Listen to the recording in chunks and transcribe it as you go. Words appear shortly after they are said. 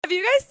Have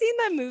you guys seen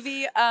that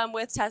movie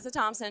with Tessa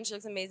Thompson? She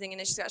looks amazing,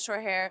 and she's got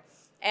short hair.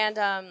 And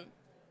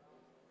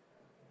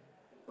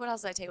what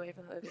else did I take away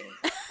from the movie?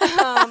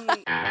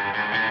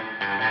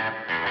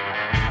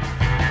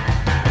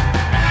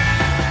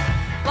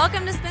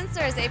 Welcome to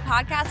Spinsters, a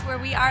podcast where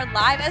we are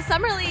live at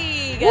Summer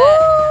League.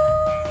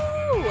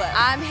 Woo!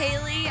 I'm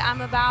Haley. I'm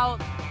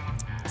about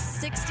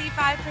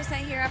 65%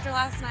 here after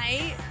last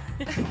night.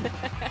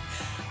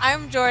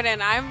 I'm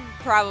Jordan. I'm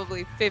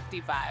probably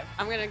 55.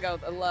 I'm going to go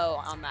low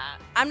on that.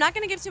 I'm not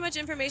going to give too much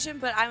information,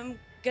 but I'm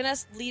going to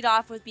lead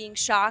off with being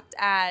shocked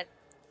at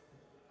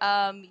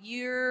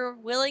your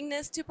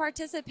willingness to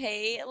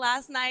participate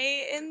last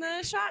night in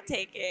the shot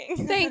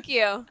taking. Thank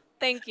you.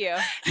 Thank you.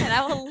 And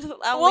I'll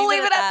We'll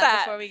leave it at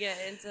that before we get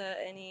into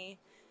any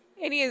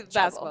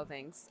basketball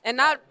things. And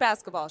not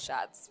basketball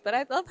shots. But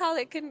I love how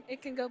it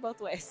can go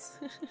both ways.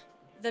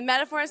 The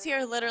metaphors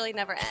here literally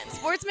never end.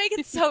 Sports make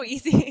it so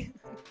easy.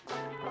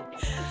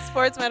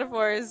 Sports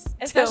metaphors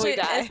till we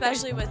die.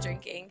 Especially with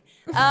drinking.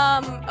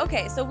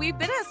 Okay, so we've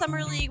been at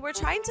Summer League. We're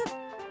trying to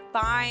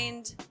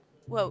find...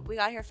 Whoa, we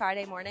got here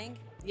Friday morning.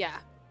 Yeah.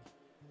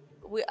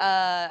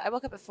 I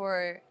woke up at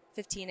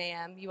 4:15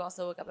 a.m. You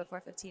also woke up at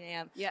 4:15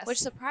 a.m. Yes. Which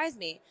surprised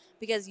me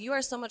because you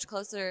are so much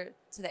closer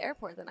to the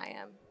airport than I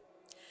am.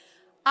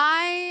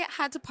 I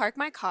had to park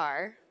my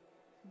car,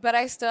 but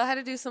I still had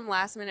to do some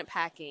last minute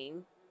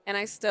packing, and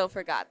I still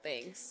forgot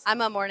things.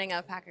 I'm a morning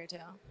of packer too.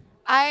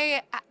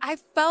 I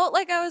felt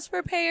like I was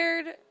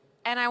prepared,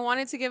 and I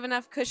wanted to give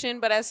enough cushion,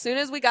 but as soon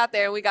as we got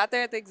there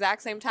at the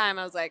exact same time,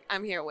 I was like,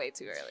 I'm here way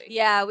too early.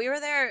 Yeah, we were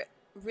there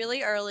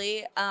really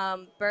early.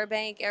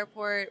 Burbank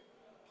Airport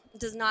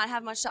does not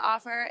have much to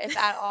offer, if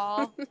at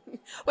all.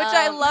 Which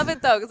I love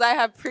it, though, because I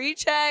have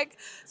pre-check,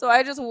 so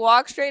I just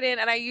walk straight in,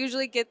 and I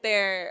usually get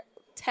there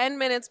 10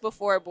 minutes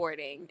before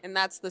boarding, and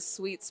that's the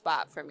sweet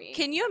spot for me.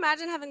 Can you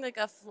imagine having like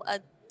a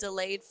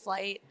delayed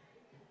flight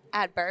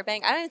at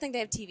Burbank? I don't even think they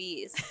have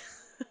TVs.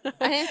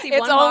 I didn't see it's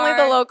one only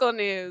bar. the local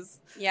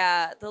news.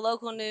 Yeah, the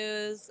local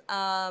news.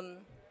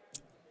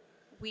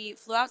 We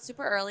flew out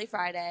super early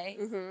Friday.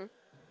 Mm-hmm.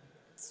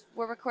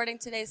 We're recording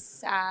today's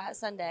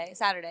Saturday.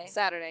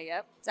 Saturday,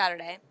 yep.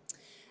 Saturday.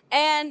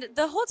 And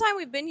the whole time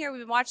we've been here, we've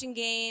been watching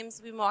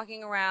games, we've been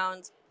walking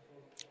around,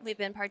 we've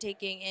been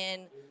partaking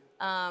in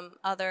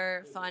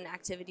other fun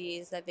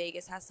activities that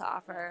Vegas has to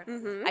offer.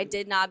 Mm-hmm. I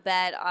did not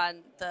bet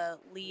on the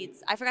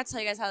Leeds. I forgot to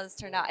tell you guys how this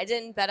turned out. I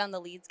didn't bet on the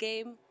Leeds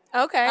game.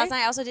 Okay. Last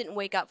night I also didn't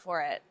wake up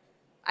for it.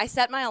 I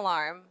set my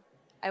alarm.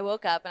 I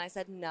woke up and I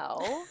said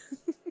no.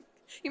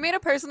 You made a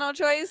personal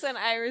choice, and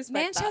I respect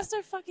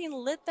Manchester fucking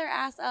lit their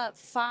ass up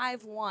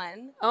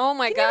 5-1. Oh,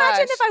 my Can gosh. you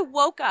imagine if I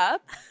woke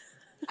up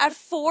at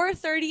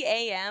 4:30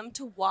 a.m.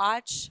 to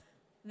watch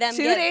them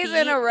 2 get days beat?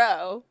 in a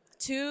row.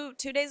 Two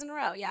days in a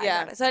row. Yeah.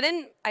 Yeah. Exactly. So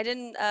I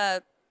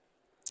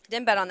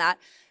didn't bet on that.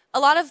 A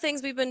lot of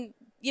things we've been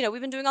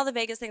doing all the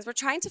Vegas things. We're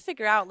trying to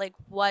figure out like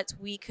what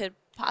we could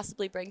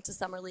possibly bring to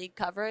Summer League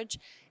coverage,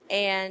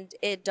 and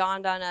it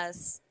dawned on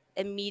us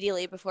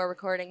immediately before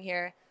recording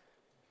here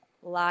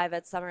live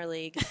at Summer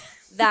League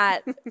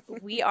that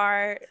we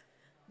are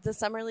the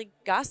Summer League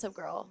Gossip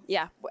Girl.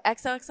 Yeah.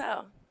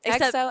 XOXO.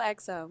 Except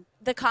XOXO.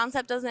 the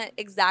concept doesn't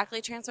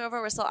exactly transfer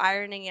over. We're still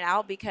ironing it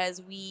out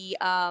because we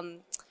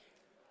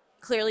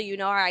clearly you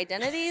know our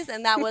identities,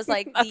 and that was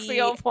like That's the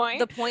whole point.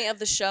 The point of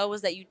the show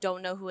was that you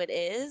don't know who it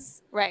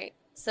is. Right.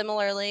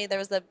 Similarly, there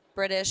was the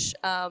British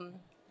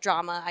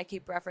drama I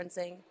keep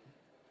referencing.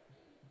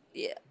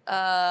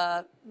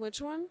 Yeah, Which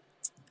one?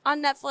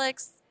 on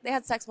Netflix, they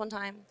had sex one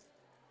time.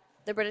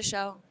 The British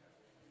show.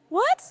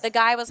 What? The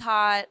guy was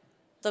hot.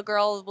 The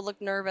girl would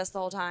look nervous the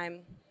whole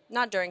time.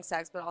 Not during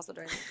sex, but also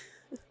during.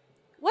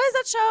 What is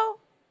that show?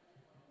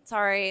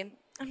 Sorry.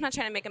 I'm not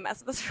trying to make a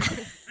mess of this.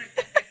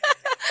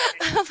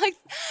 I'm like,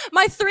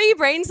 my 3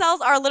 brain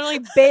cells are literally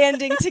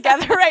banding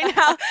together right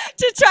now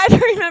to try to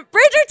remember.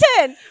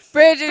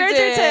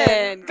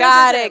 Bridgerton.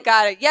 Got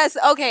it. Yes,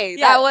 okay.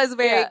 Yeah, That was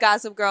very yeah.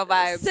 Gossip Girl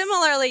vibes.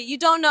 Similarly, you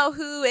don't know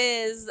who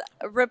is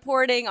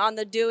reporting on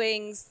the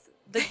doings,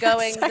 the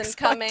goings and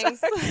comings.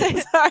 Sorry,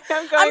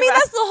 I'm going I mean, back.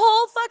 that's the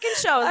whole fucking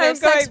show. They have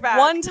sex going back.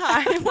 one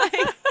time. Like,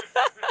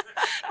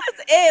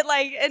 that's it.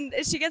 Like, and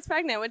she gets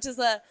pregnant, which is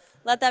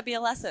let that be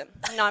a lesson.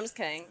 No, I'm just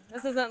kidding.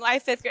 This isn't my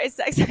 5th grade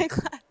sex ed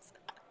class.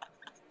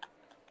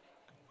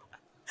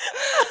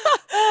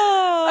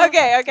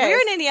 Okay. We were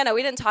in Indiana.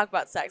 We didn't talk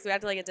about sex. We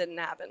acted like it didn't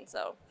happen.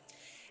 So,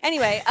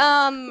 anyway,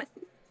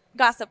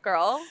 Gossip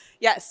Girl.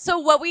 Yes. So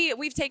what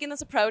we've taken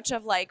this approach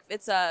of like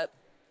it's a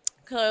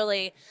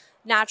clearly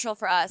natural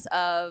for us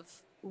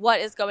of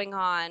what is going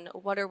on,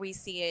 what are we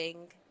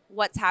seeing,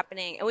 what's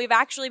happening, and we've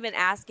actually been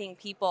asking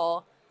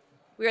people.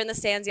 We were in the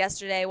stands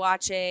yesterday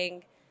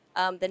watching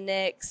the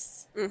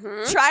Knicks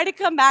try to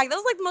come back. That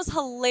was like the most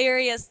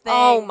hilarious thing.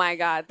 Oh my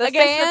God.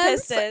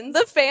 Against the Pistons.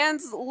 The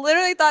fans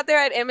literally thought they were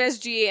at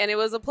MSG and it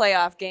was a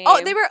playoff game.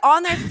 Oh, they were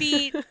on their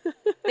feet.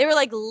 They were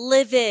like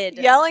livid.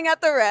 Yelling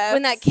at the refs.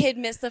 When that kid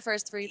missed the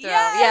first free throw.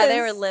 Yes. Yeah,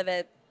 they were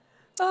livid.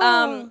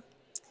 Oh.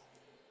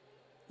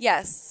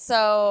 Yes.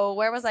 So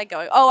where was I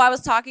going? Oh, I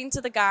was talking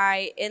to the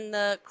guy in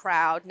the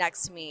crowd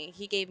next to me.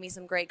 He gave me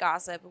some great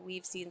gossip.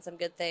 We've seen some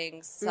good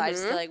things. So I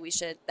just feel like we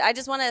should. I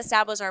just want to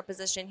establish our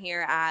position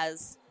here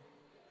as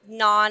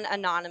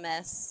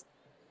non-anonymous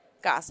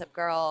gossip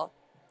girl.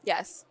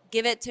 Yes.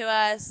 Give it to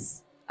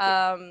us.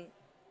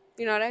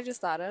 You know what I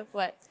just thought of?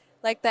 What?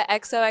 Like the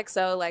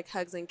XOXO, like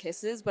hugs and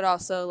kisses, but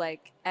also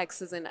like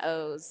X's and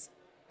O's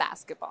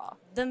basketball.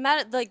 The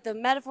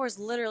metaphors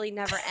literally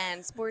never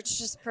end. Sports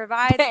just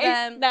provides They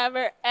them.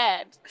 never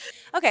end.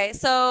 Okay,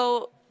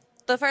 so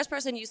the first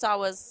person you saw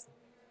was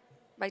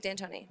Mike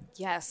D'Antoni.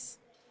 Yes.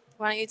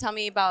 Why don't you tell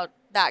me about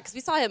that? Because we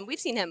saw him. We've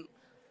seen him.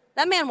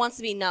 That man wants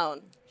to be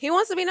known. He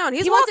wants to be known.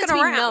 He's He wants walking it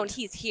to around. be known.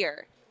 He's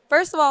here.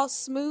 First of all,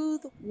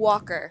 smooth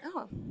walker.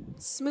 Oh.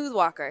 Smooth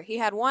walker. He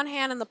had one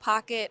hand in the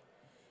pocket.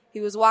 He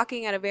was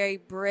walking at a very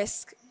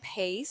brisk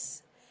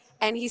pace.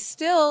 And he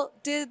still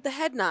did the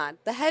head nod.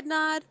 The head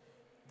nod,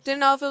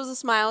 didn't know if it was a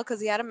smile because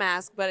he had a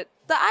mask, but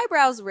the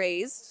eyebrows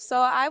raised. So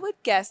I would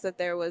guess that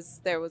there was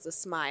a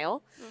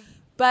smile.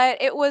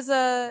 But it was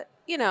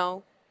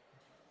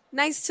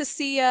nice to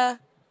see ya.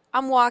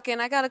 I'm walking.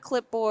 I got a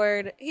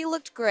clipboard. He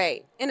looked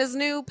great in his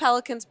new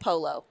Pelicans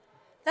polo.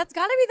 That's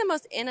got to be the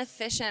most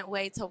inefficient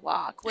way to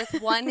walk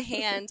with one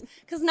hand.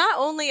 Because not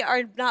only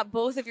are not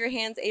both of your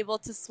hands able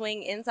to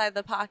swing inside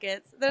the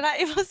pockets, they're not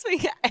able to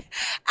swing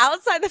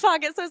outside the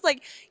pocket. So it's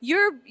like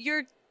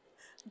you're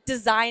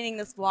designing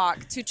this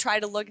walk to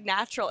try to look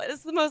natural. It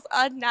is the most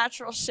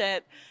unnatural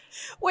shit.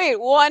 Wait,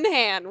 one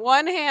hand.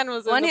 One hand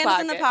was in the pocket. One hand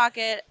is in the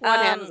pocket. One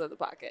hand was in the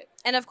pocket.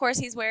 And of course,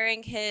 he's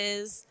wearing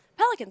his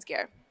Pelicans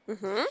gear.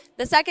 Mm-hmm.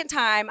 The second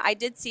time I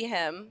did see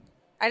him,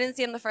 I didn't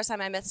see him the first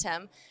time I missed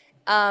him.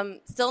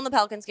 Still in the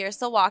Pelicans gear,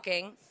 still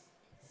walking,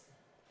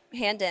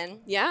 hand in.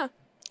 Yeah.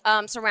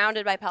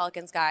 Surrounded by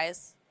Pelicans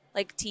guys,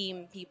 like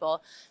team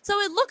people. So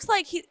it looks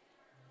like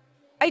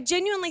I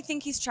genuinely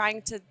think he's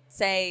trying to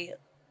say,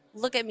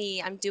 look at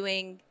me, I'm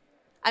doing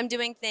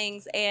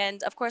things.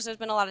 And of course, there's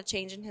been a lot of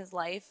change in his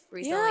life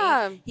recently.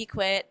 Yeah. He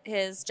quit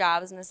his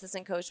job as an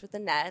assistant coach with the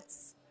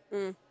Nets,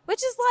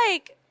 which is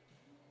like,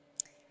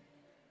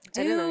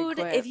 I didn't know he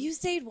dude, quit. if you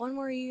stayed one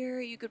more year,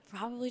 you could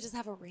probably just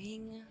have a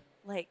ring.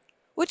 Like,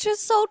 Which is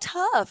so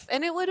tough.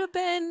 And it would have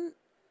been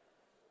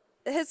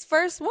his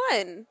first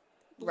one,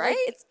 right? like,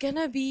 it's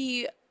gonna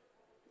be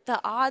the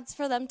odds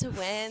for them to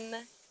win.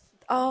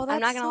 Oh, that's I'm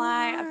not gonna so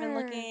lie. I've been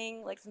hard.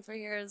 looking, like, since we're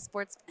here,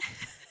 sports,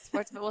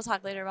 but we'll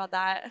talk later about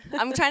that.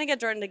 I'm trying to get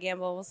Jordan to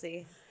gamble. We'll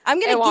see. I'm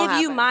It gonna won't give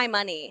you happen. my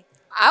money.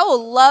 I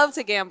would love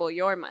to gamble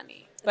your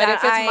money. But That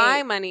if it's I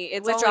my money,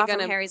 it's Withdraw only from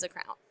gonna Harry's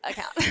account.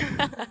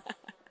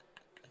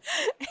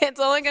 it's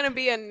only gonna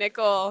be a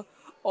nickel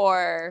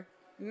or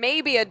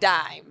maybe a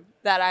dime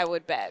that I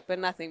would bet, but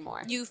nothing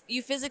more. You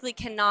physically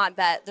cannot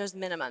bet. There's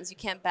minimums. You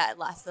can't bet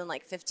less than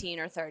like 15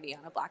 or 30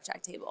 on a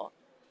blackjack table.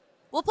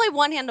 We'll play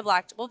one hand of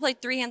blackjack. We'll play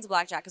 3 hands of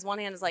blackjack because one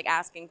hand is like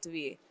asking to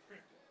be.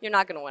 You're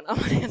not gonna win on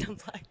one hand of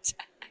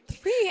blackjack.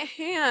 3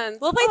 hands.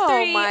 We'll play 3.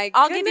 Oh my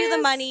I'll give you the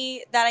goodness.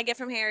 money that I get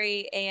from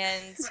Harry,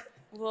 and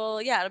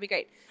it'll be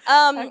great.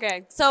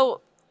 Okay.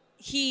 So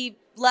he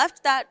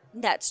left that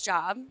Nets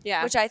job,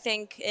 Yeah. which I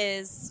think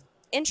is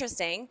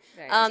interesting.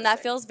 Very That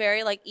interesting. feels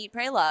very like eat,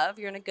 pray, love.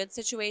 You're in a good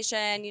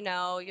situation. You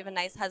know, you have a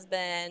nice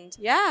husband.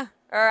 Yeah.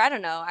 Or I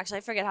don't know. Actually,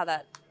 I forget how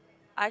that.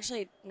 I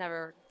actually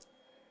never.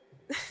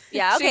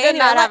 Yeah. Okay. She did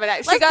anyway, not have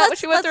it.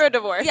 She went through a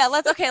divorce. Yeah.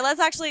 Let's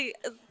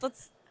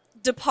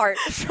depart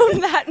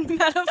from that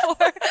metaphor.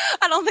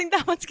 I don't think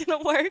that one's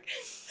gonna work.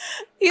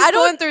 He's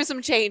going through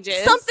some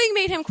changes. Something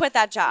made him quit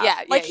that job.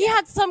 Yeah, Like he yeah.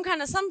 had some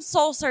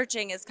soul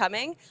searching is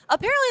coming.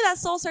 Apparently that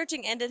soul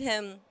searching ended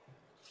him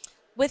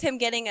with him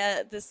getting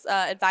this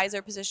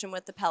advisor position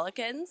with the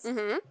Pelicans.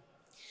 Mm-hmm.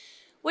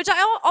 Which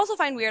I also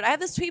find weird. I have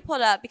this tweet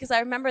pulled up because I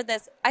remember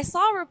this. I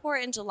saw a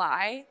report in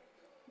July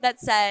that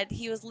said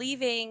he was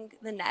leaving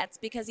the Nets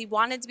because he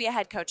wanted to be a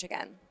head coach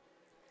again.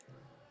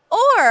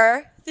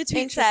 Or the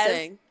tweet says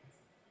Interesting.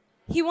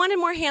 he wanted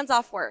more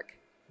hands-off work.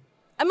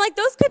 I'm like,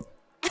 those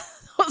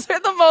Those are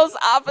the most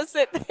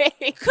opposite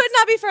things. could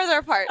not be further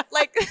apart.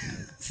 Like,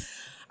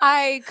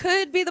 I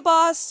could be the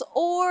boss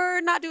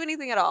or not do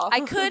anything at all.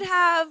 I could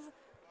have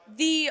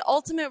the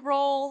ultimate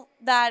role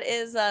that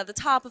is the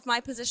top of my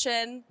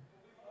position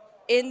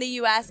in the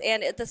U.S.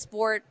 and at the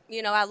sport,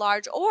 at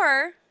large,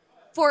 or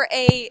for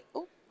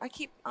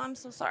I'm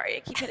so sorry. I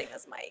keep hitting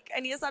this mic. I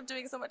need to stop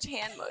doing so much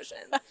hand motion,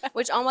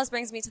 which almost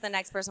brings me to the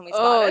next person we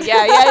Oh, spotted.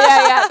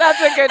 yeah.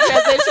 That's a good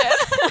transition.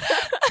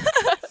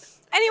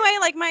 Anyway,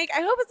 like, Mike,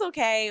 I hope it's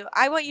okay.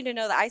 I want you to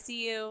know that I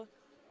see you.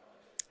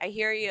 I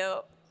hear you.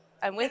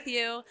 I'm with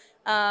you.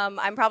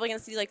 I'm probably going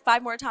to see you like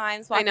 5 more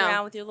times walking know.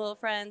 around with your little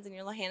friends and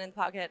your little hand in the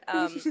pocket.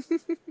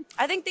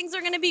 I think things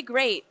are going to be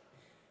great.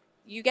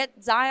 You get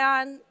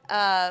Zion,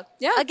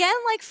 again,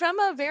 like from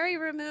a very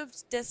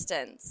removed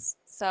distance.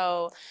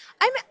 So,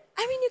 I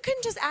mean, you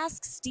couldn't just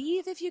ask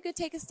Steve if you could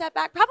take a step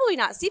back. Probably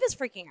not. Steve is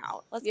freaking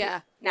out. Let's be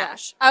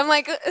Nash. I'm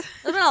like, There's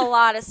been a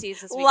lot of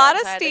Steves this a weekend. lot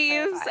of so I had to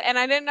Steves, clarify. and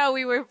I didn't know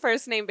we were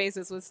first name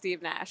basis with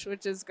Steve Nash,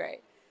 which is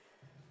great.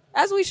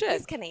 As we should.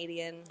 He's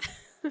Canadian.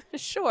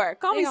 Sure,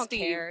 call They me don't Steve.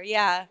 care.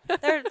 Yeah.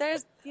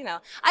 There's,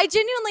 I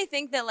genuinely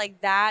think that,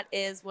 like, that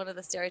is one of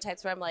the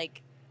stereotypes where I'm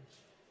like,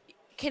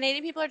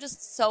 Canadian people are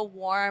just so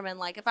warm. And,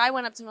 like, if I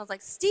went up to him and I was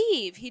like,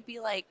 Steve, he'd be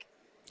like,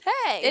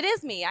 Hey, it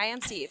is me. I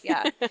am Steve.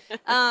 Yeah.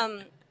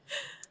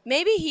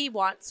 Maybe he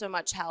wants so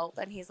much help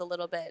and he's a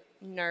little bit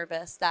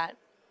nervous that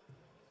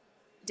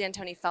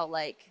D'Antoni felt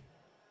like,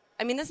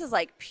 I mean, this is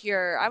like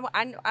pure,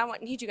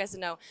 need you guys to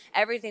know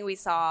everything we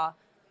saw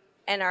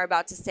and are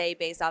about to say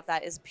based off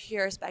that is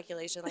pure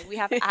speculation. Like, we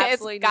have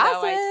absolutely it's no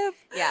gossip. idea.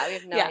 Yeah, we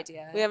have no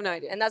idea. We have no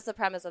idea. And that's the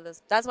premise of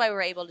this. That's why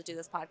we're able to do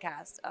this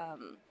podcast.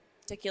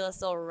 Tequila's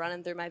still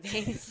running through my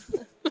veins.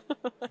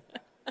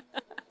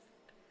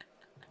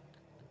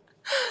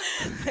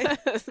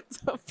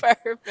 So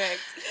perfect.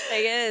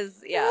 It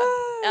is,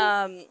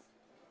 yeah.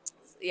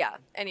 Yeah,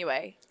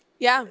 anyway.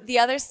 Yeah, The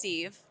other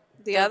Steve.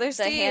 the other The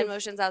Steve. hand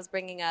motions I was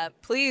bringing up.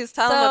 Please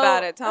tell him So,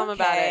 about it. Tell him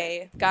about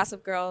okay. it.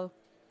 Gossip Girl,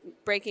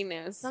 breaking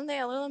news. Something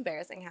a little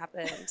embarrassing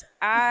happened.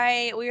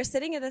 We were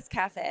sitting at this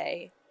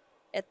cafe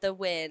at the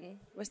Wynn.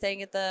 We're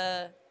staying at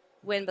the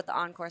Wynn, but the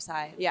Encore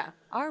side. Yeah,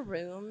 Our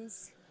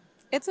rooms.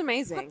 it's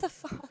amazing. What the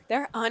fuck?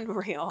 They're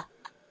unreal.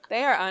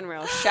 They are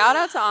unreal. Shout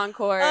out to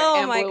Encore Oh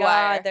and my Blue God,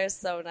 Wire. they're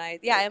so nice.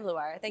 Yeah, and Blue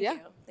Wire. Thank Yeah. you.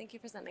 Thank you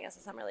for sending us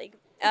to Summer League.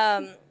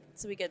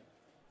 So we could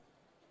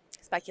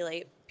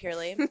speculate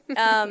purely. We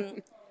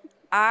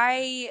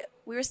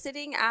were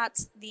sitting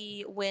at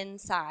the Wynn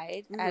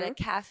side at a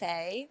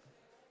cafe,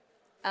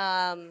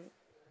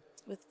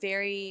 with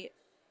very,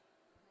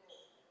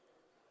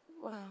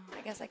 well,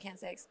 I guess I can't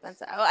say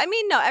expensive. Oh, I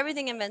mean, no,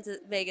 everything in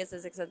Vegas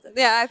is expensive.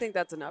 Yeah, I think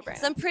that's a no-brainer.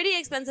 Some pretty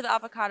expensive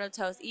avocado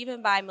toast,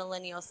 even by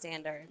millennial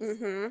standards.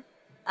 Mm-hmm.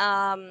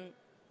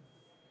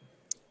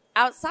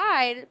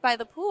 Outside by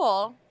the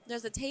pool,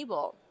 there's a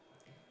table.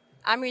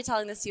 I'm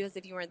retelling this to you as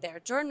if you weren't there.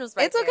 Jordan was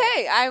right It's there.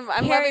 okay. I'm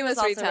Harry loving was this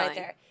also retelling. right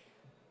there.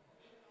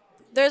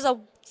 There's a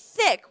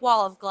thick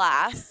wall of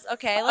glass.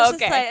 Okay, let's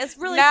just Okay. say it's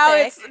really now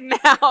thick.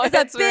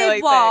 It's a big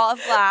really wall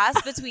thick. of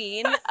glass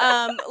between.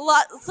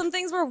 Some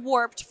things were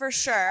warped for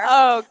sure.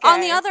 Okay.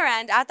 On the other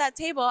end, at that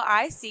table,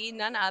 I see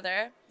none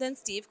other than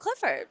Steve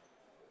Clifford.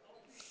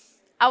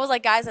 I was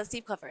like, guys, that's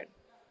Steve Clifford.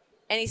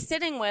 And he's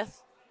sitting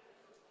with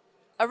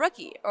a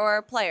rookie or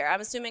a player. I'm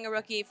assuming a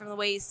rookie from the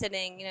way he's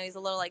sitting. He's a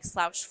little like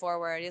slouched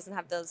forward. He doesn't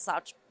have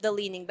the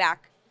leaning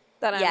back.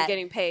 that I'm yet.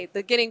 getting paid.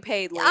 The getting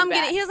paid. He back.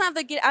 doesn't have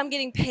the I'm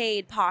getting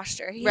paid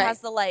posture. He Right. has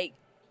the like,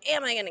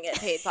 am I going to get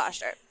paid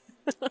posture?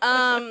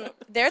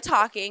 They're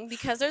talking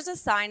because there's a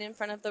sign in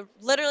front of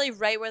literally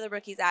right where the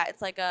rookie's at.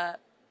 It's like a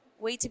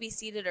wait to be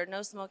seated or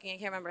no smoking. I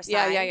can't remember a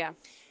sign. Yeah.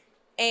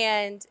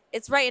 And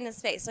it's right in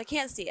his face, so I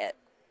can't see it.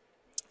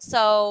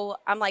 So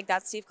I'm like,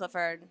 that's Steve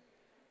Clifford.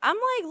 I'm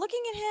like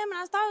looking at him, and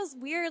I thought it was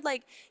weird.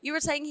 Like, you were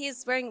saying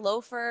he's wearing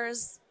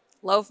loafers.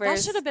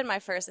 That should have been my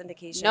first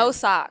indication. No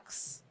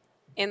socks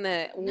in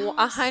the No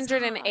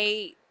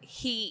 108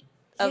 heat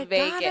of you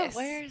Vegas. gotta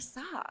wear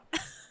socks.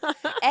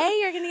 A,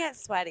 you're gonna get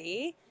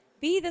sweaty.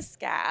 B, the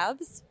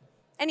scabs.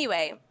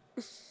 Anyway,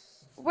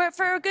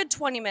 for a good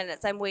 20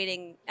 minutes, I'm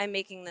waiting. I'm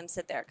making them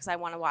sit there because I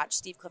want to watch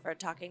Steve Clifford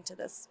talking to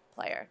this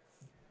player.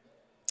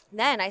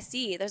 Then I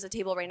see there's a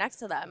table right next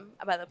to them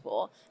by the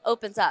pool.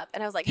 Opens up,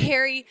 and I was like,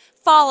 Harry,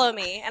 follow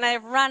me. And I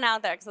run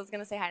out there because I was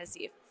going to say hi to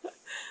Steve.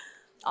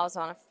 Also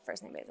on a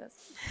first-name basis.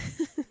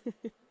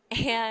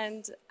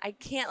 And I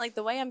can't, like,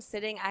 the way I'm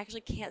sitting, I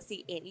actually can't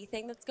see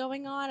anything that's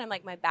going on. I'm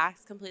like, my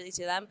back's completely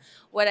to them.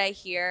 What I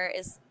hear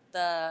is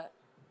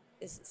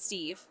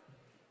Steve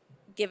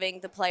giving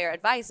the player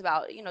advice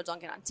about,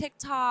 don't get on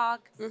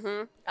TikTok,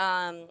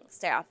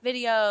 stay off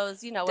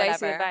videos, whatever.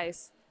 Dicey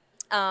advice.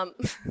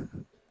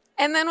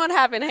 And then what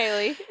happened,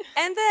 Haley?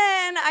 And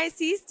then I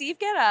see Steve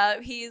get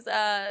up. He's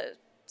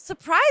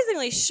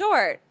surprisingly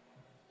short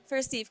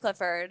for Steve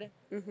Clifford.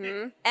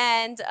 Mm-hmm.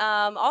 And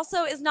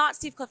also is not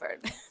Steve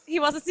Clifford. He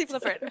wasn't Steve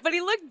Clifford, but he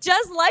looked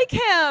just like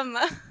him.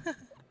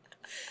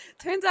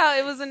 Turns out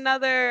it was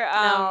another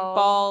No.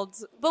 bald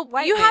But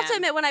white you have man. to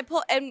admit, when I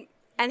pull and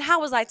how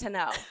was I to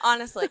know?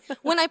 Honestly,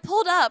 when I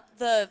pulled up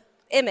the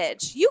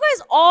image, you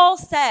guys all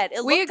said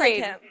it We looked like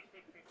agreed. him.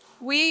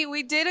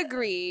 We did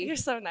agree. You're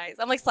so nice.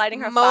 I'm like sliding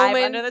her 5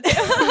 under the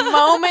table.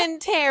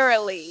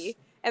 momentarily.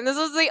 And this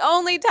was the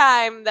only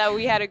time that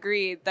we had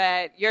agreed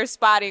that your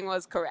spotting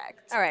was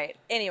correct. All right.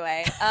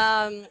 Anyway,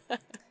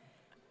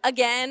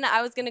 again,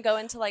 I was going to go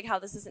into like how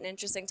this is an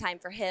interesting time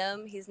for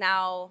him. He's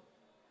now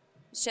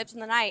ships in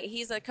the night.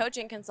 He's a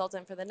coaching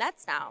consultant for the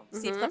Nets now.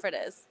 Steve Clifford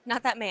is.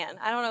 Not that man.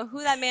 I don't know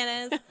who that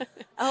man is.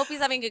 I hope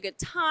he's having a good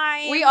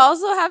time. We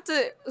also have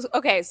to.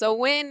 Okay, so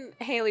when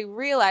Haley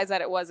realized that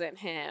it wasn't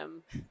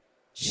him,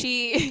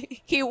 he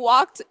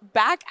walked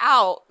back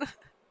out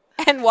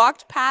and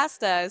walked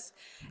past us,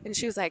 and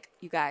she was like,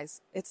 "You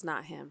guys, it's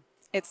not him.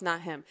 It's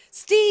not him.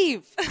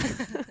 Steve."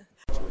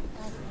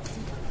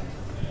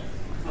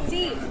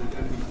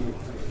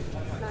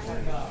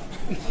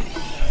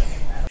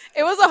 It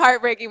It was a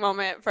heartbreaking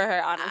moment for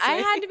her, honestly. I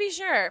had to be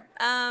sure.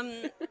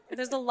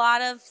 There's a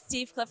lot of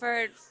Steve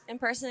Clifford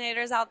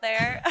impersonators out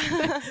there.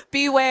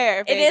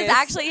 Beware, It Vegas. is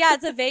actually, yeah,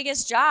 it's a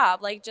Vegas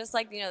job. Like, just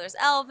like, there's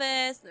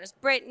Elvis, there's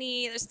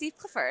Britney, there's Steve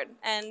Clifford.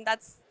 And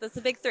that's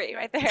the big three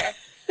right there.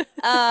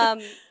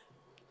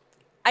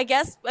 I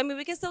guess,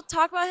 we can still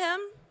talk about him.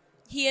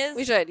 He is.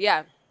 We should,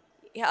 yeah.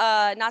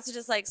 Not to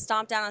just like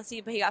stomp down on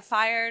Steve, but he got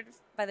fired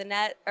by the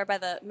Net or by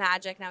the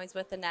Magic. Now he's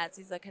with the Nets.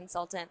 He's a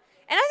consultant.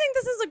 And I think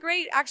this is a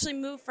great actually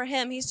move for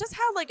him. He's just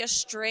had like a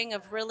string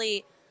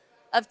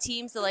of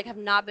teams that like have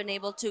not been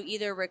able to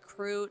either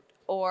recruit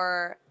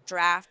or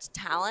draft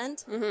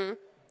talent. Mm-hmm.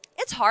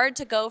 It's hard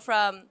to go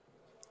from,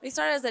 we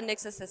started as a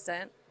Knicks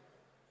assistant,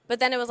 but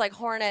then it was like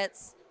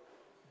Hornets,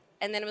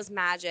 and then it was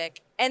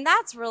Magic. And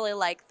that's really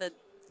like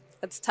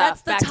That's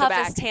tough. That's the back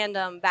toughest to back.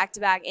 tandem back to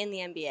back in the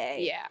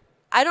NBA. Yeah.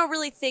 I don't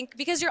really think,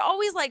 because you're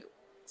always like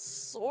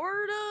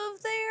sort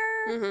of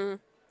there, Mm-hmm.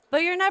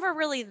 but you're never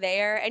really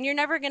there, and you're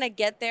never going to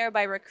get there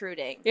by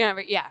recruiting.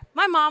 Yeah.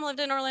 My mom lived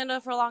in Orlando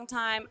for a long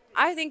time.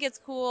 I think it's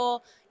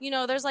cool.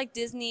 There's like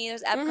Disney,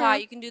 there's Epcot.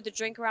 Mhm. You can do the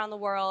drink around the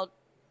world.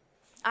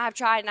 I have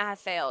tried and I have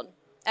failed.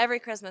 Every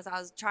Christmas I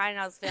was trying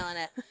and I was failing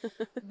it.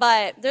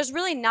 But there's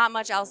really not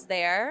much else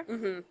there.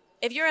 Mm-hmm.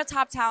 If you're a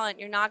top talent,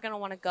 you're not going to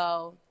want to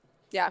go.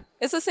 Yeah.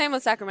 It's the same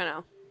with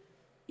Sacramento.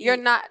 You're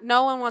not.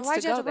 No one wants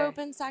Why'd to you go have to there. rope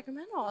in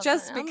Sacramento?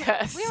 Just I'm like,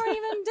 because. we weren't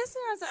even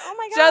distant. I was like, oh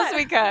my God. Just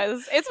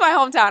because it's my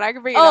hometown, I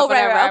can bring it Oh, up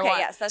whenever right. I Okay, want.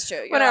 yes, that's true.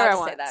 You're Whenever allowed I to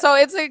want. say that. So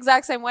it's the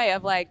exact same way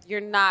of like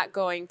you're not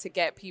going to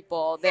get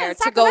people Yeah, there in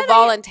to go Sacramento,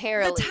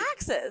 voluntarily. The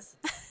taxes.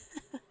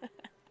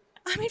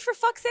 I mean, for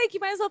fuck's sake, you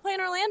might as well play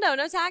in Orlando.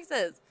 No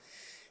taxes.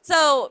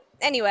 So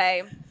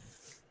anyway,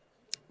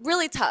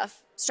 really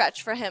tough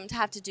stretch for him to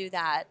have to do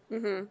that.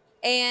 Mm-hmm.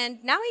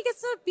 And now he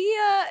gets to be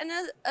an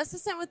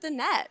assistant with the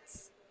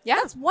Nets. Yeah.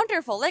 That's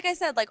wonderful. Like I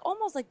said, like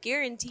almost like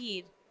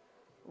guaranteed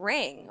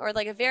ring, or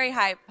like a very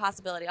high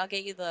possibility. I'll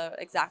get you the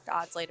exact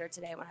odds later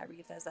today when I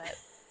revisit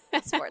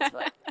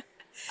Sportsbook.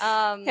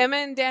 Him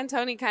and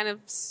D'Antoni kind of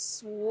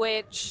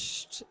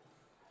switched.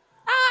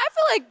 I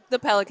feel like the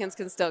Pelicans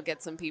can still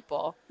get some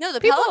people. No, the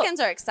People- Pelicans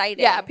are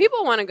exciting. Yeah,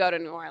 people want to go to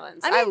New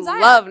Orleans. I mean,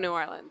 Zion. love New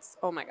Orleans.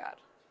 Oh my God.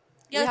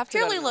 We Yeah, have to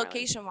go to purely New Orleans.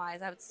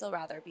 location-wise, I would still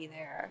rather be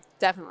there.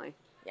 Definitely.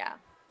 Yeah.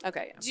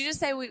 Okay. Did you just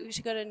say we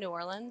should go to New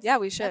Orleans? Yeah,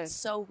 we should. That's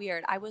so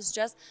weird. I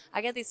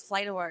get these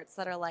flight alerts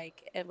that are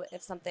like,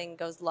 if something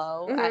goes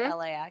low Mhm. at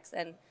LAX,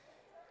 and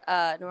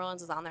New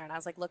Orleans is on there, and I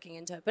was like looking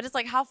into it. But it's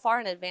like, how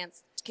far in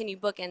advance can you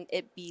book and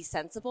it be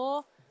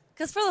sensible?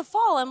 Because for the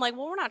fall, I'm like,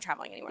 well, we're not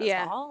traveling anywhere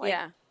this fall. Like,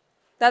 yeah.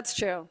 That's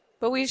true.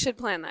 But we should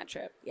plan that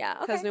trip. Yeah.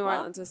 Because Okay. New well,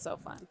 Orleans is so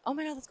fun. Oh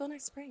my God, let's go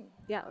next spring.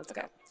 Yeah, let's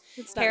Okay. go.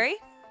 It's done. Harry?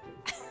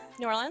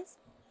 New Orleans?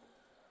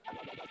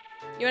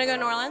 You want to go to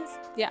New Orleans?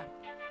 Yeah.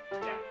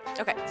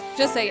 Okay.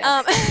 Just say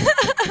yes.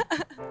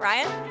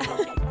 Ryan?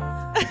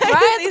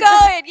 Ryan's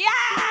going.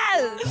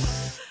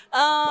 Yes.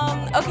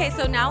 Okay,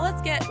 so now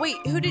let's wait,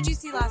 who did you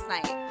see last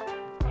night?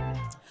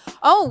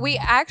 Oh, we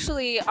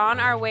actually, on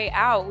our way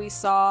out, we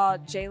saw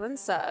Jalen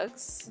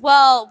Suggs.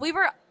 Well, we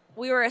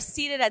were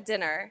seated at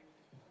dinner.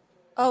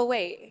 Oh,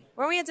 wait.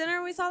 Weren't we at dinner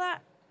when we saw that?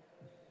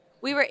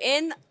 We were at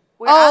the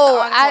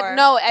Encore.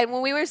 no. And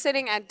when we were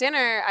sitting at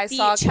dinner, I The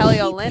saw Kelly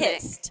Olynyk.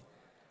 cheapest-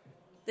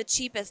 The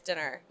cheapest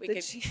dinner we The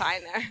could cheap-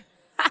 find there.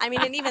 I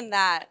mean, and even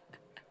that,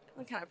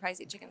 what kind of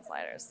pricey chicken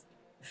sliders?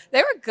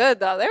 They were good,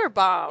 though. They were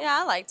bomb. Yeah,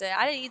 I liked it.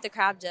 I didn't eat the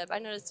crab dip. I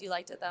noticed you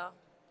liked it, though.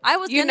 I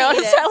was You gonna eat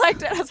noticed it. I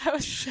liked it as I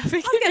was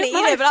shoving I was gonna it in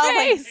eat my it, but I was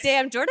like, face.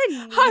 damn, Jordan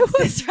needs I was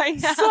this right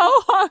now. so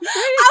hungry.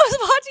 I was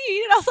watching you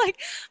eat it. I was like,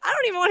 I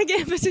don't even want to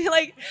get in between.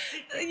 Like,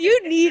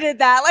 you needed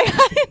that. Like,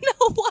 I didn't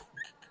know what.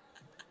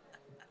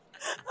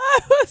 I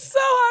was so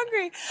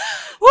hungry.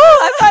 Woo!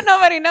 I thought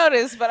nobody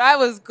noticed, but I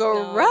was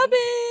grubbing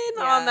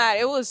Yeah. on that.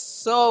 It was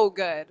so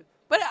good.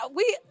 But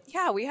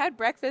we had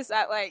breakfast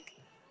at like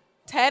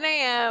 10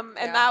 a.m.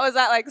 and Yeah. that was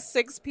at like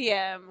 6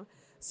 p.m.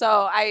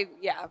 So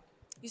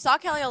You saw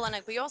Kelly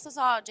Olynyk, but you also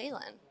saw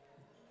Jalen.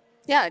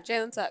 yeah,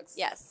 Jalen Suggs.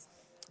 Yes.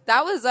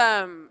 That was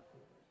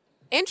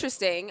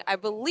interesting. I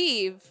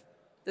believe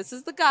this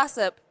is the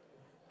gossip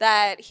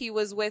that he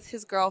was with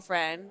his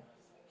girlfriend,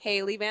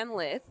 Haley Van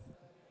Lith,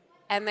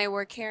 and they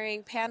were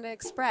carrying Panda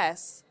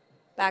Express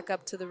back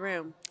up to the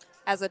room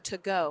as a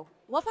to-go.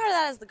 What part of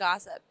that is the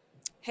gossip?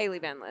 Haley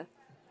Van Lith,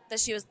 That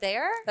she was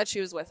there? that she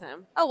was with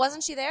him. Oh,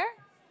 wasn't she there?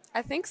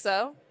 I think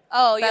so.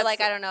 Oh, you're That's-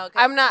 like, I don't know.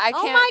 I'm not. I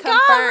Oh can't my confirm.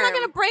 God, we're not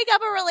gonna break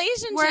up a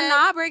relationship. We're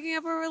not breaking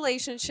up a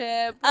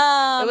relationship.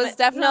 It was no,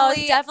 definitely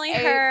it's definitely a-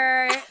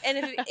 her. And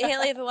if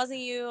Haley, if it wasn't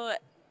you,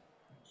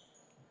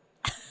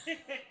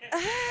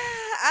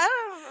 I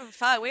don't.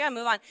 Fuck, we gotta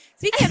move on.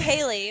 Speaking of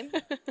Haley,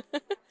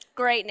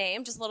 great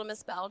name, just a little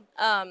misspelled.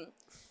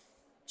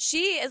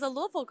 She is a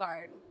Louisville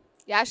guard,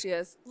 Yeah, she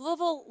is.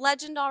 Louisville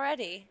legend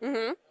already.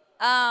 Mm-hmm.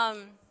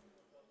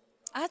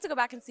 I have to go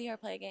back and see her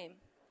play a game.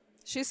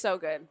 She's so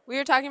good. We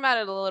were talking about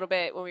it a little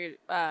bit when we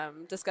were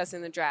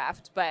discussing the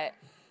draft, but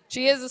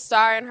she is a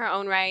star in her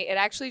own right. It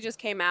actually just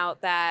came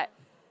out that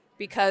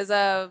because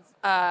of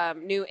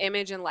new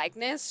image and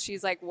likeness,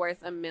 she's like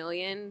worth $1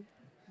 million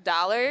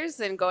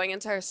and going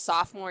into her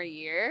sophomore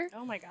year.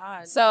 Oh my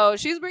God. So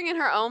she's bringing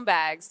her own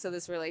bags to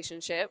this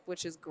relationship,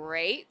 which is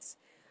great.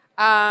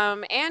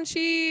 And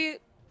she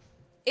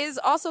is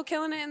also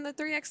killing it in the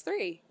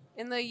 3x3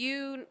 in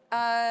the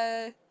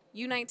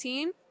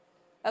U19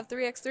 of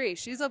 3x3.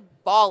 She's a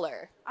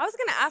baller. I was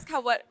gonna ask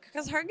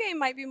because her game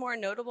might be more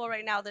notable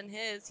right now than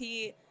his.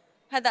 He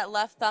had that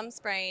left thumb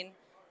sprain,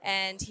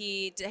 and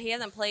he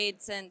hasn't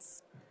played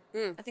since.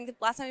 I think the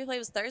last time he played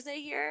was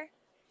Thursday here.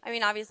 I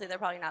mean, obviously they're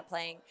probably not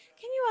playing.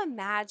 Can you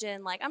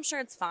imagine? Like, I'm sure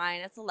it's fine.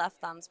 It's a left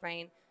thumb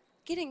sprain.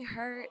 Getting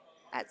hurt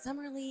at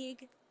summer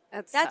league.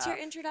 That's tough. your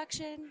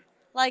introduction.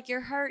 Like,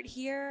 you're hurt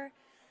here.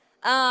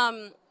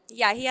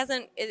 Yeah, he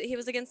hasn't. He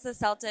was against the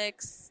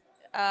Celtics.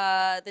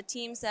 The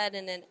team said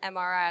in an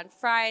MRI on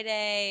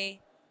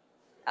Friday.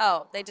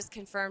 Oh, they just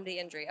confirmed the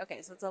injury.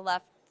 Okay, so it's a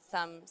left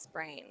thumb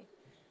sprain.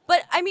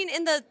 But, I mean,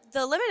 in the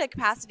limited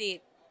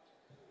capacity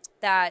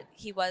that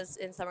he was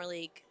in Summer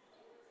League,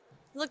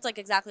 he looked like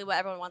exactly what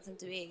everyone wants him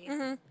to be.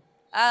 Mm-hmm.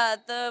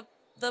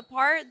 The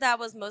part that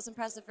was most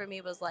impressive for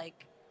me was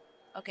like,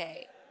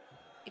 okay,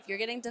 if you're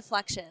getting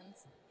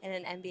deflections in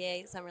an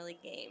NBA Summer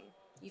League game,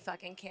 you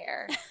fucking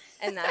care.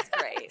 And that's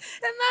great. And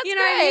that's you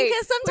know great. What I mean?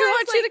 Because sometimes we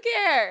want you to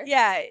care.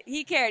 Yeah,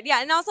 he cared.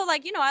 Yeah, and also,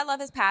 like, I love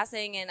his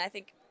passing, and I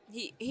think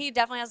he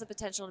definitely has the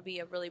potential to be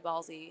a really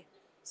ballsy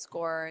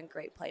scorer and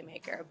great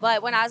playmaker.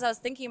 But as I was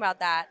thinking about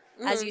that,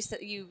 as you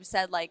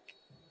said, like,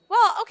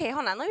 well, okay,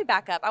 hold on. Let me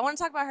back up. I want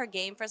to talk about her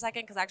game for a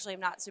second because actually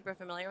I'm not super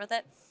familiar with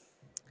it.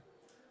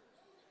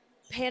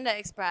 Panda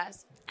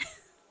Express.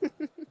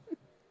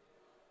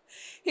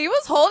 He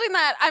was holding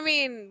that. I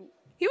mean,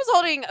 he was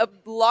holding a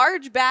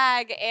large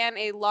bag and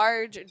a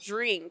large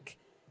drink.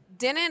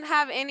 Didn't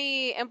have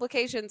any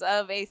implications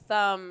of a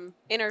thumb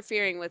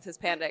interfering with his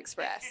Panda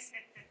Express.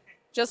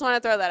 Just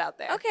want to throw that out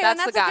there. Okay,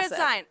 that's a good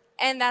sign.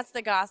 And that's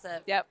the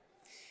gossip. Yep.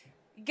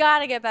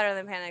 Gotta get better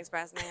than Panda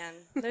Express, man.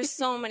 There's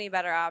so many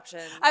better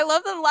options. I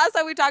love that the last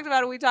time we talked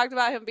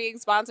about him being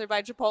sponsored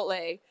by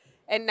Chipotle,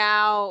 and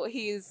now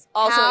he's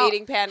also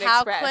eating Panda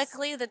Express. How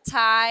quickly the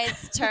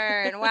tides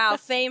turn. Wow,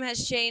 fame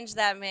has changed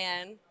that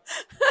man.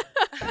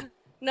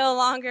 No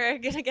longer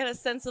gonna get a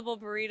sensible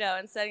burrito.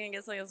 Instead, gonna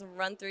get something that's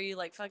run through you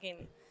like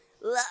fucking.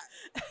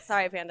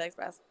 Sorry, Panda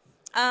Express.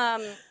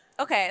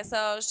 Okay,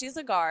 so she's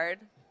a guard.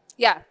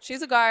 Yeah,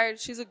 she's a guard.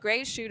 She's a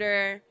great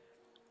shooter.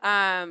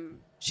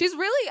 She's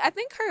really, I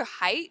think her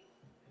height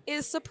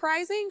is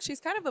surprising. She's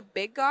kind of a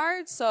big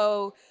guard.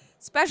 So,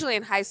 especially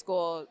in high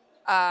school,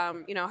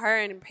 her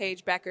and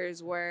Paige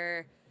Beckers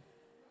were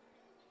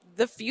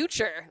the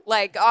future.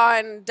 Like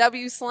on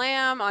W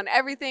Slam, on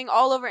everything,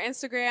 all over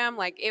Instagram.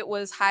 Like it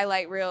was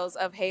highlight reels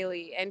of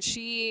Haley. And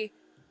she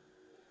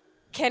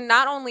can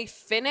not only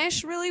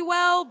finish really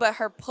well, but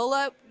her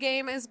pull-up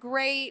game is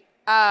great.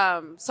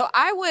 So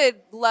I would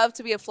love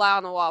to be a fly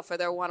on the wall for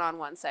their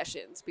one-on-one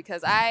sessions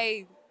because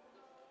I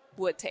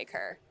would take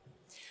her.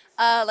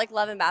 Like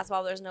Love and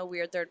Basketball, there's no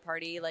weird third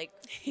party like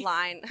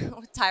line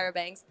with Tyra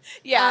Banks.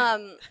 Yeah.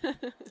 I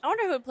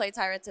wonder who would play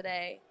Tyra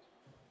today.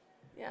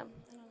 Yeah, I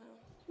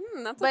don't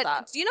know. That's but a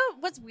thought. Do you know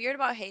what's weird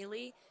about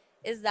Haley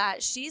is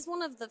that she's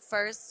one of the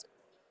first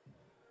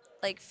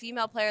like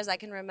female players I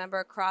can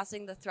remember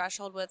crossing the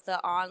threshold with the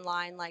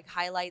online like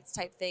highlights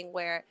type thing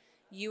where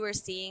you were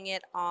seeing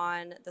it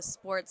on the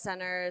sports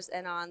centers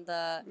and on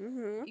the,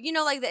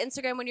 like the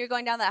Instagram when you're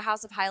going down that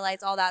house of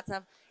highlights, all that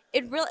stuff.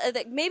 It really,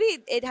 maybe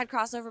it had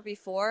crossover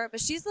before, but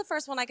she's the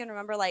first one I can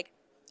remember like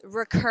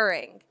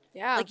recurring.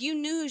 Yeah. Like you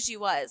knew who she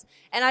was.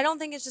 And I don't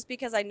think it's just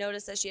because I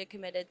noticed that she had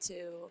committed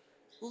to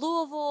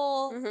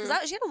Louisville.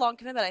 Because she had a long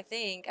commitment, I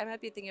think. I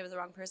might be thinking of the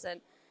wrong person.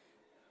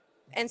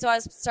 And so I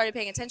started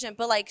paying attention.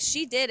 But like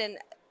she did, and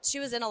she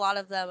was in a lot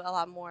of them a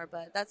lot more,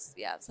 but that's,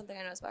 something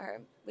I noticed about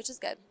her, which is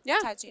good. Yeah.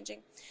 Tide's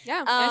changing.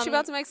 Yeah. And she's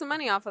about to make some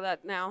money off of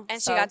that now.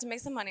 And she got to make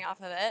some money off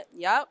of it.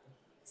 Yep.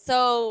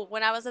 So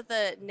when I was at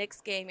the Knicks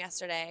game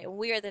yesterday, I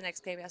was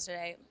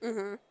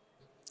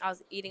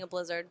eating a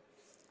Blizzard.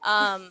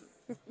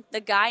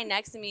 The guy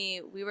next to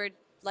me, we were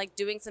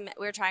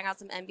trying out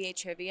some NBA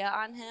trivia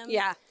on him.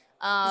 Yeah.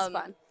 It's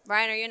fun.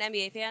 Ryan, are you an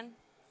NBA fan?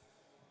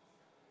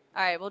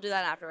 All right, we'll do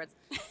that afterwards,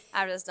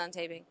 after this done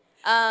taping.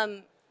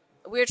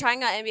 We were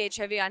trying out NBA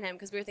trivia on him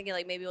because we were thinking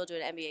like maybe we'll do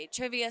an NBA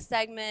trivia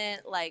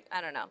segment, like I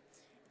don't know.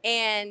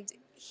 And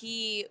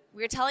we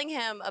were telling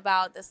him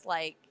about this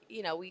like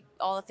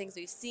all the things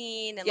we've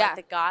seen and like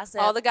the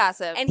gossip, all the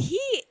gossip, and he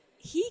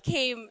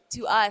came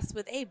to us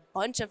with a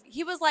bunch of.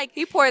 He was like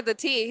he poured the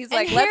tea. He's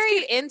like, let's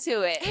get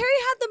into it. Harry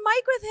had the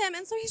mic with him,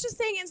 and so he's just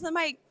saying into the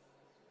mic,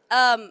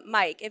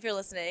 Mike, if you're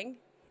listening,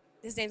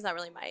 his name's not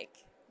really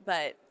Mike,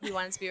 but he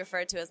wanted to be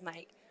referred to as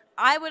Mike.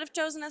 I would have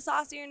chosen a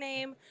saucier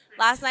name.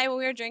 Last night when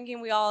we were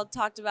drinking, we all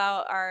talked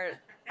about our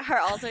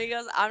alter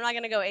egos. I'm not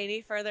going to go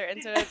any further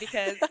into it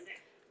because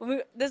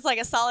this is like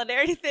a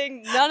solidarity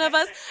thing. None of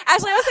us,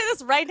 actually, I'll say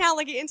this right now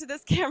looking into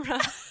this camera.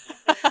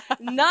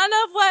 None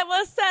of what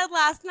was said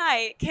last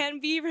night can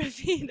be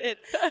repeated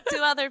to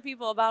other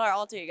people about our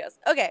alter egos.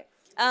 Okay,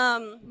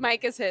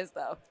 Mike is his,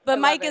 though. But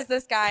Mike is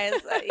this guy's.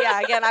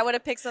 Yeah, again, I would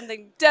have picked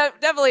something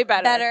definitely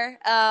better.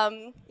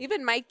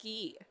 Even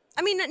Mikey.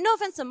 I mean, no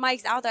offense to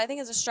Mike's out there. I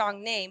think it's a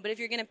strong name. But if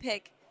you're going to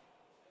pick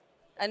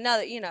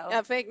another,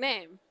 a fake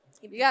name,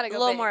 you got to go a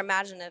little big. more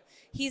imaginative.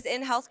 He's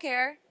in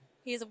healthcare.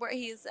 He's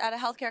at a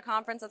healthcare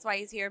conference. That's why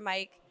he's here,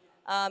 Mike.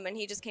 And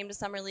he just came to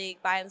Summer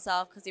League by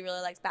himself because he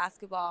really likes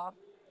basketball.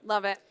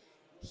 Love it.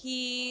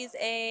 He's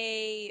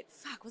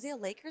was he a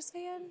Lakers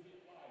fan?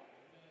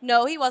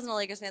 No, he wasn't a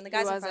Lakers fan. The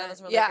guys in front of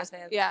us were Lakers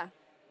fans. Yeah.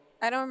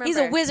 I don't remember. He's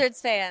a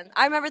Wizards fan.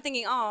 I remember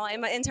thinking,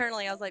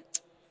 internally, I was like,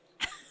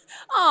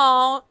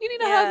 oh, you need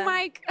to hug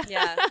Mike.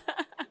 Yeah.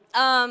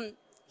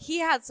 He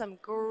had some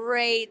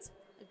great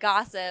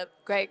gossip.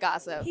 Great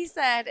gossip. He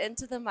said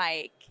into the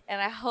mic,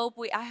 and I hope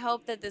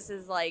that this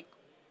is like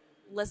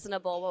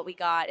listenable what we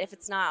got. If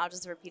it's not, I'll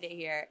just repeat it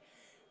here.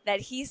 That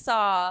he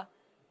saw.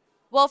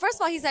 Well, first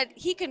of all, he said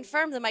he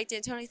confirmed the Mike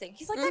D'Antoni thing.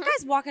 He's like, that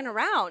guy's walking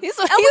around. He's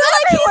walking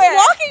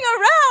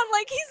around,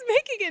 like he's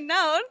making it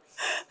known.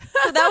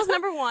 So that was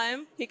number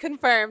one. He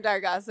confirmed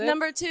our gossip.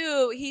 Number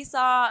two, he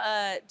saw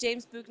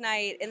James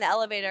Bouknight in the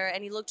elevator,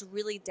 and he looked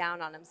really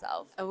down on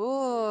himself.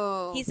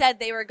 Oh. He said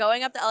they were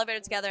going up the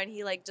elevator together, and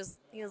he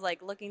was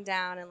like looking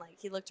down, and like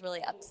he looked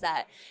really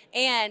upset.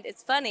 And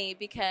it's funny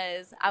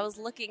because I was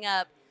looking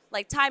up.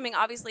 Like timing,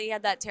 obviously he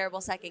had that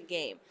terrible second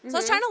game. So I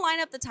was trying to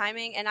line up the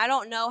timing, and I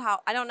don't know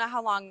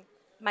how long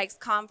Mike's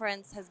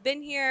conference has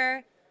been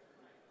here.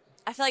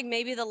 I feel like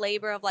maybe the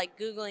labor of like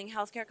Googling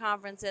healthcare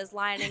conferences,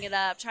 lining it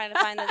up, trying to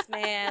find this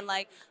man,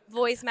 like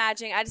voice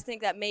matching. I just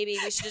think that maybe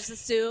we should just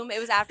assume it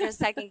was after his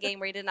second game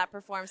where he did not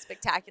perform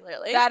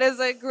spectacularly. That is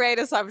a great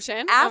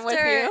assumption. I'm with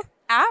you.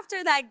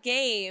 After that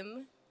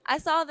game, I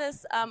saw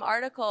this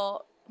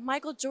article.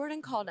 Michael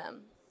Jordan called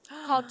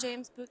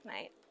James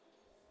Bouknight.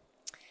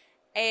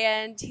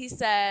 And he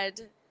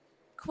said,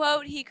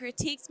 quote, he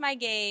critiqued my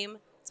game,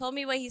 told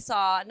me what he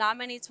saw. Not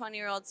many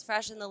 20-year-olds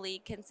fresh in the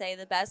league can say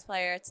the best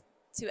player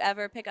to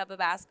ever pick up a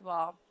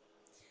basketball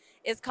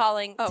is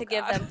calling to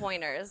give them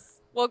pointers.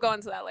 We'll go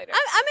into that later.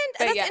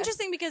 That's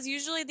interesting because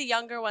usually the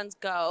younger ones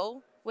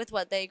go with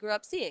what they grew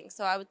up seeing.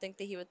 So I would think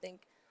that he would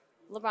think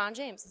LeBron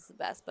James is the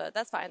best, but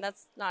that's fine.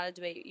 That's not a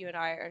debate you and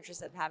I are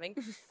interested in having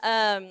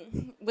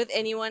with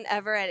anyone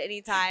ever at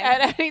any time.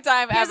 At any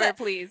time ever,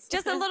 please.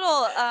 Just a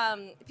little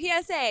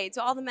PSA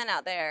to all the men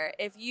out there.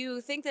 If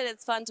you think that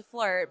it's fun to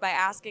flirt by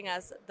asking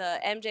us the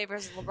MJ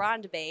versus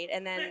LeBron debate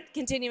and then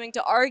continuing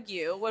to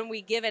argue when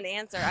we give an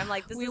answer, I'm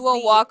like, we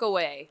will walk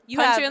away.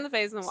 Punch you in the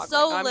face and walk away.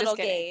 So little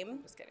game.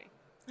 I'm just kidding.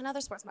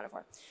 Another sports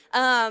metaphor.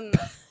 Can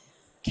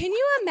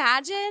you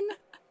imagine...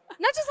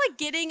 Not just like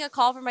getting a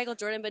call from Michael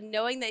Jordan, but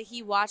knowing that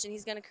he watched and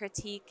he's going to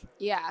critique.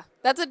 Yeah,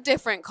 that's a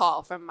different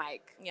call from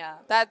Mike. Yeah.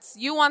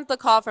 You want the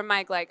call from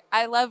Mike like,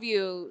 I love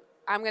you,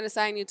 I'm going to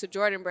sign you to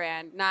Jordan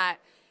Brand, not,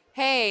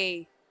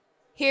 hey,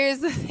 here's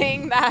the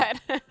thing that,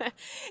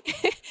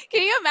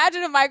 can you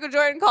imagine if Michael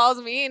Jordan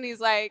calls me and he's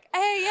like,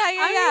 hey,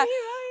 yeah.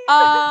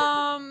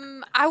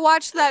 I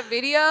watched that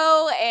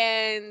video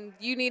and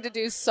you need to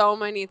do so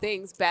many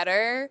things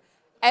better.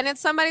 And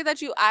it's somebody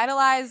that you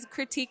idolize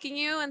critiquing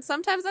you, and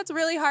sometimes that's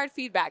really hard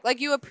feedback.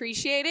 Like, you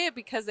appreciate it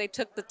because they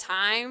took the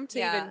time to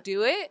even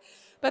do it,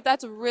 but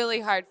that's really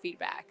hard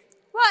feedback.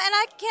 Well, and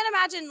I can't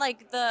imagine,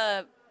 like,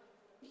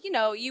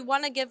 you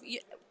want to give,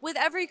 with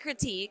every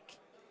critique,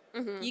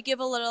 you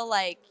give a little,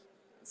 like,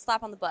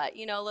 slap on the butt,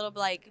 a little,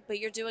 like, but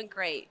you're doing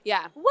great.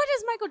 Yeah. What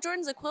is Michael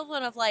Jordan's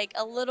equivalent of, like,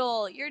 a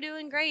little, you're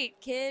doing great,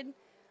 kid?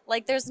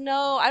 Like,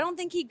 I don't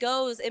think he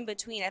goes in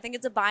between. I think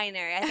it's a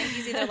binary. I think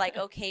he's either, like,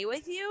 okay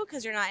with you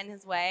because you're not in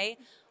his way,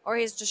 or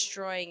he's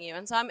destroying you.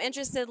 And so I'm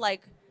interested,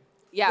 like,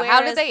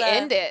 how did they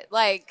end it?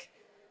 Like,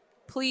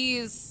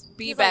 please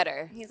be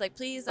better. He's like,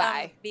 please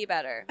be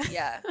better.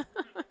 Yeah.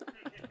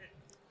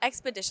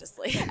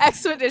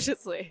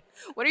 Expeditiously.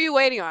 What are you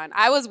waiting on?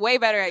 I was way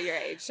better at your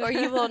age. Or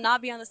you will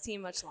not be on this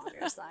team much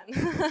longer, son.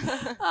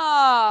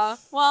 Oh,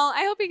 well,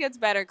 I hope he gets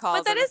better calls.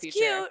 But that in the is future.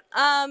 cute.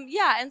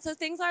 And so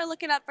things are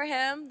looking up for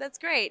him. That's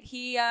great.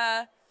 Things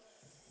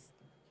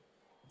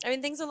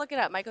are looking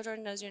up. Michael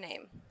Jordan knows your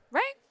name.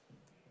 Right.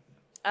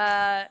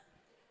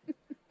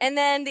 And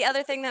then the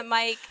other thing that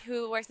Mike,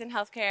 who works in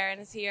healthcare and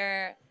is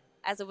here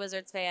as a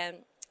Wizards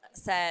fan,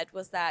 said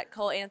was that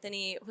Cole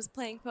Anthony was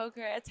playing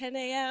poker at 10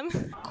 a.m.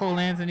 Cole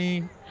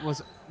Anthony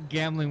was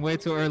gambling way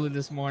too early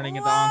this morning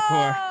at the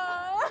Encore.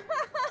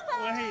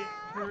 Wait,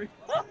 for real?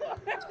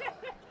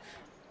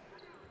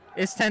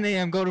 It's 10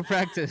 a.m. Go to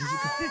practice.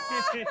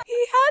 He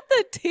had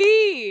the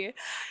tea.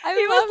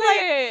 I love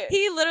it.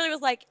 He literally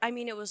was like,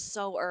 it was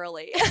so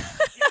early.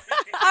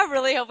 I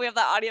really hope we have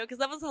that audio because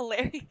that was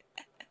hilarious.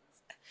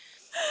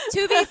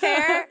 To be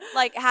fair,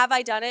 like, have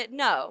I done it?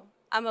 No.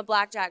 I'm a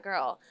blackjack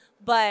girl.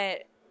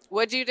 But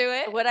would you do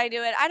it? Would I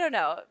do it? I don't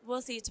know.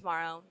 We'll see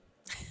tomorrow.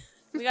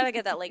 We got to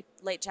get that late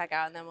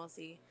checkout, and then we'll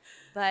see.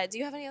 But do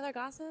you have any other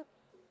gossip?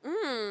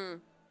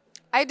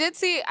 I did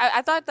see.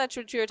 I thought that's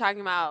what you were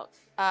talking about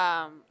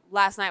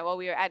last night while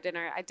we were at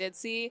dinner. I did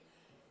see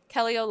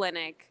Kelly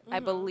Olynyk, I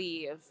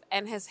believe,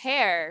 and his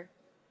hair,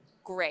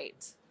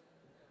 great.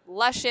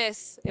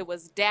 luscious. It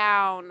was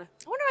down.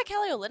 I wonder why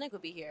Kelly Olynyk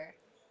would be here.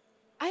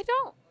 I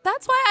don't.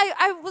 That's why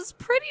I was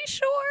pretty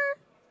sure.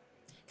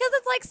 Because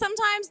it's like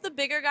sometimes the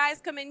bigger guys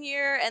come in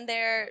here and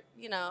they're,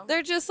 you know.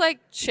 They're just like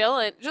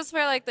chilling, just for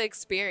like the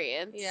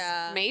experience.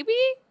 Yeah. Maybe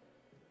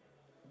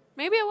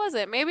it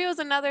wasn't. Maybe it was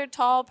another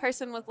tall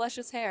person with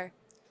luscious hair.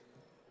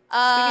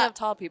 Speaking of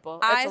tall people,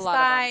 that's I a lot of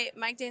them. spy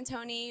Mike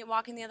D'Antoni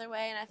walking the other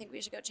way, and I think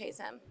we should go chase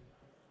him.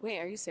 Wait,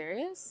 are you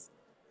serious?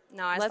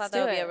 No, I just Let's thought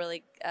that would do be a it.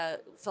 really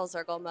full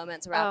circle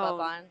moment to wrap up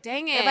on.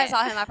 Dang it. If I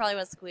saw him, I probably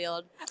would have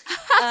squealed.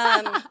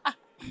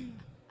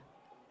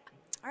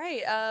 All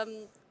right.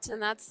 And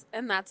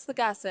that's the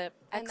gossip.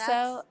 And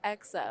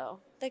XOXO.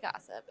 The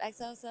gossip.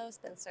 XOXO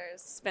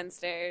spinsters.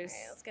 Spinsters. All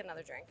right, let's get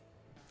another drink.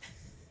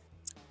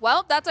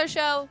 Well, that's our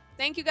show.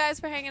 Thank you guys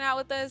for hanging out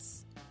with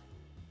us.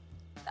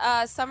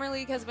 Summer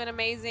League has been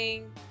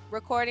amazing.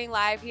 Recording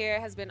live here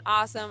has been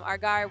awesome. Our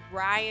guy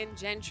Ryan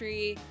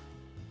Gentry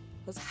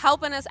was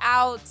helping us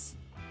out,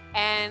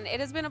 and it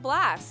has been a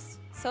blast.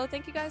 So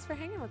thank you guys for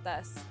hanging with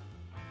us.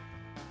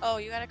 Oh,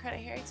 you got to credit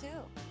Harry too.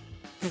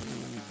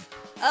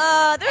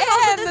 There's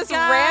also this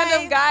guy.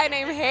 Random guy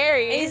named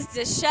Harry. He's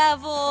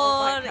disheveled.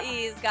 Oh my God.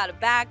 He's got a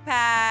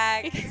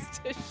backpack. He's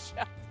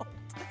disheveled.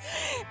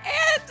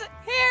 And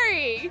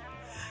Harry,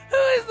 who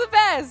is the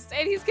best,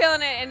 and he's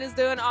killing it and is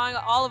doing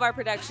all of our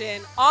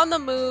production on the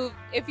move.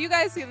 If you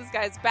guys see this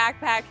guy's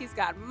backpack, he's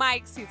got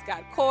mics, he's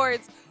got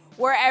cords.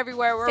 We're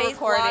everywhere. We're Face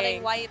recording.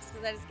 blotting wipes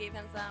because I just gave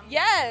him some.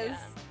 Yes, Yeah.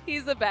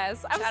 he's the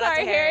best. I'm Shout out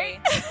sorry, to Harry.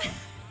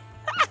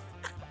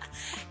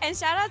 And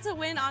shout out to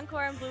Win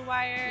Encore and Blue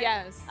Wire.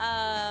 Yes.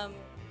 I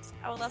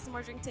would love some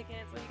more drink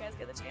tickets when you guys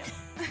get the chance.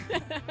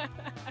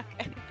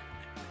 Okay.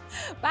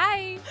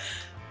 Bye.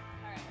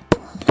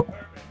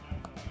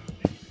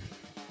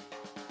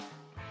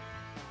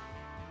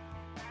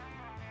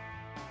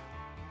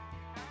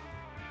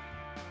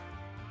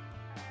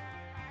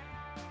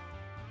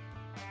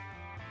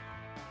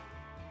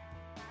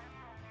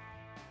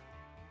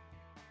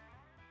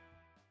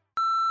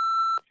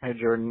 Hi,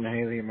 Jordan and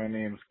Haley. My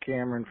name's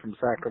Cameron from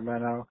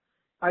Sacramento.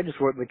 I just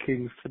want the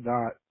Kings to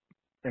not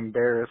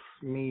embarrass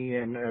me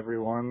and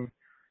everyone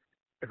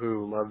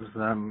who loves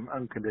them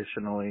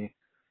unconditionally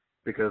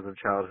because of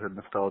childhood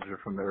nostalgia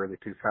from the early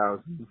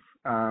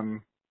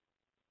 2000s.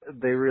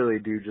 They really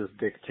do just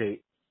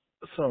dictate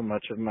so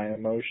much of my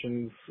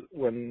emotions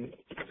when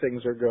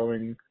things are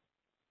going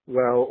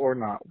well or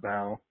not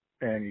well,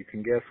 and you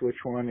can guess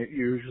which one it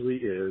usually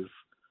is.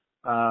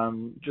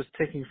 Just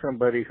taking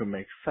somebody who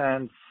makes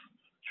sense,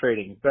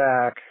 trading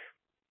back,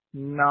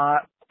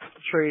 not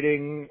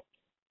trading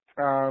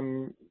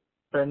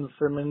Ben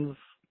Simmons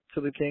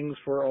to the Kings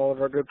for all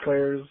of our good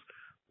players.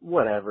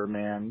 Whatever,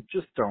 man.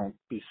 Just don't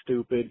be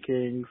stupid,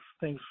 Kings.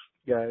 Thanks,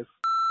 guys.